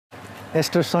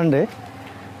Easter Sunday,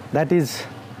 that is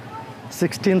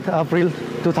 16th April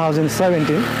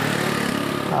 2017.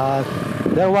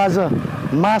 There was a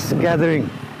mass gathering,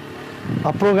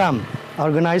 a program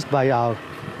organized by our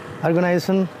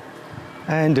organization,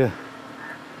 and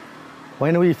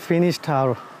when we finished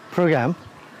our program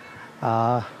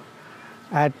at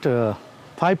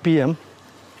 5 p.m.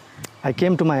 I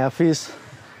came to my office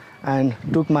and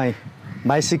took my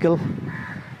bicycle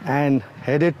and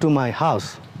headed to my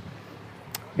house.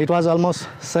 It was almost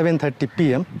 7:30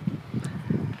 p.m.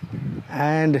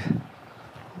 and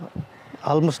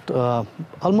almost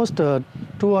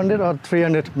 200 or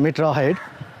 300 meters ahead,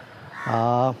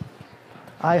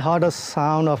 I heard a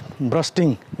sound of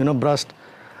bursting, burst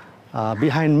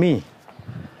behind me,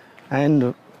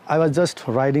 and I was just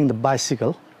riding the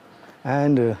bicycle,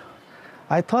 and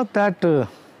I thought that the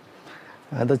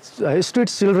street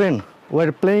children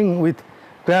were playing with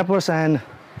crackers and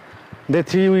they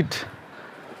threw it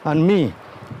on me.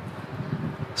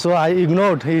 So I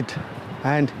ignored it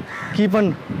and keep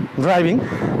on driving,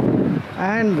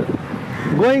 and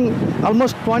going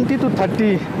almost 20 to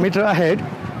 30 meters ahead,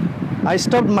 I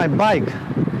stopped my bike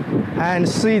and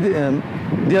see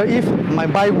there if my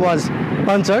bike was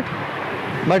punctured,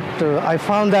 but I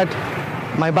found that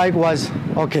my bike was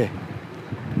okay.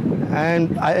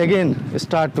 And I again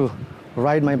start to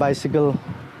ride my bicycle,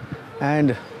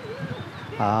 and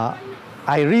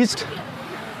I reached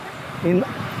in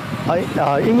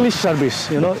English service,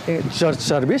 church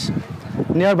service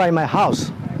nearby my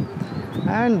house,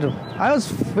 and I was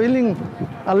feeling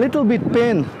a little bit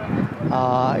pain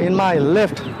in my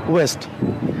left waist,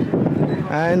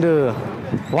 and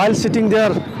while sitting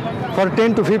there for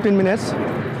 10 to 15 minutes,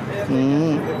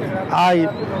 I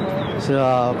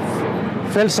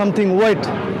felt something wet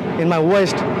in my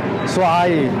waist, so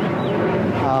I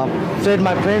said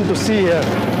my friend to see here,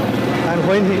 and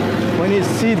when he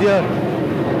see there,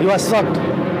 he was shocked.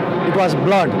 It was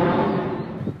blood.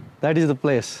 That is the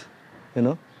place,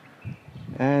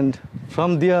 and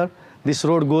from there this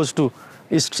road goes to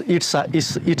east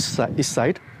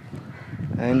side,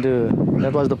 and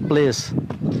that was the place,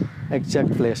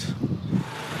 exact place.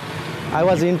 I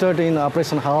was entered in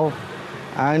operation hall,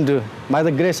 and by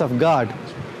the grace of God,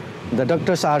 the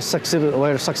doctors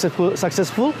were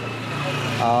successful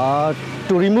to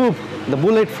remove the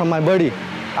bullet from my body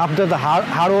after the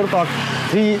hard work of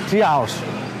three hours.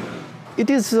 It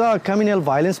is communal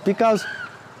violence because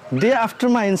day after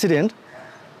my incident,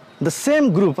 the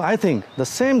same group, I think,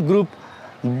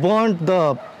 burned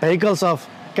the vehicles of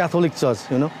Catholic Church,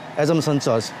 Assumption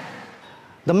Church.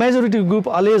 The majority group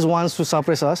always wants to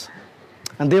suppress us,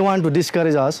 and they want to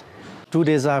discourage us. 2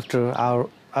 days after, our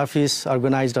office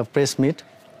organized a press meet.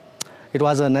 It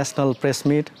was a national press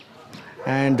meet,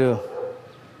 and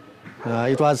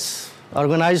it was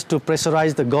organized to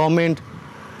pressurize the government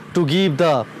to give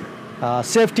the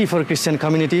safety for Christian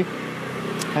community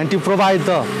and to provide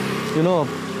the,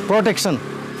 protection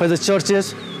for the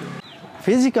churches.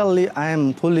 Physically, I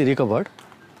am fully recovered.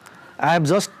 I have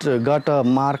just got a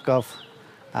mark of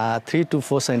 3 to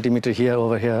 4 centimeters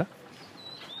over here,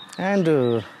 and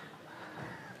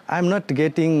I'm not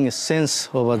getting sense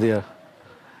over there.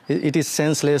 It is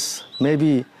senseless.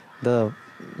 Maybe the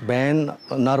brain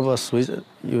nervous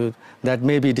that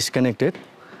may be disconnected,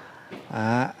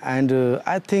 and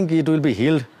I think it will be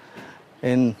healed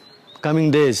in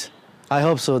coming days. I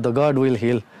hope so. The God will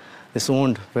heal this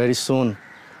wound very soon,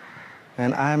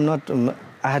 and I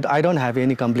don't have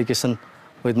any complication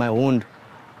with my wound,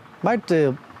 but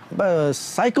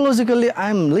psychologically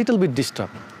I'm little bit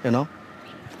disturbed.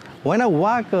 When I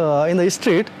walk in the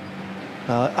street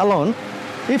alone,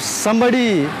 if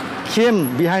somebody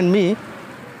came behind me,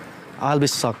 I'll be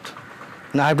shocked.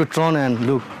 And I have to turn and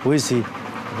look, who is he?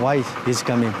 Why he's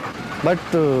coming? But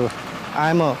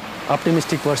I'm an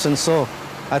optimistic person, so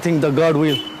I think the God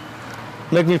will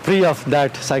make me free of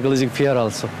that psychological fear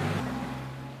also.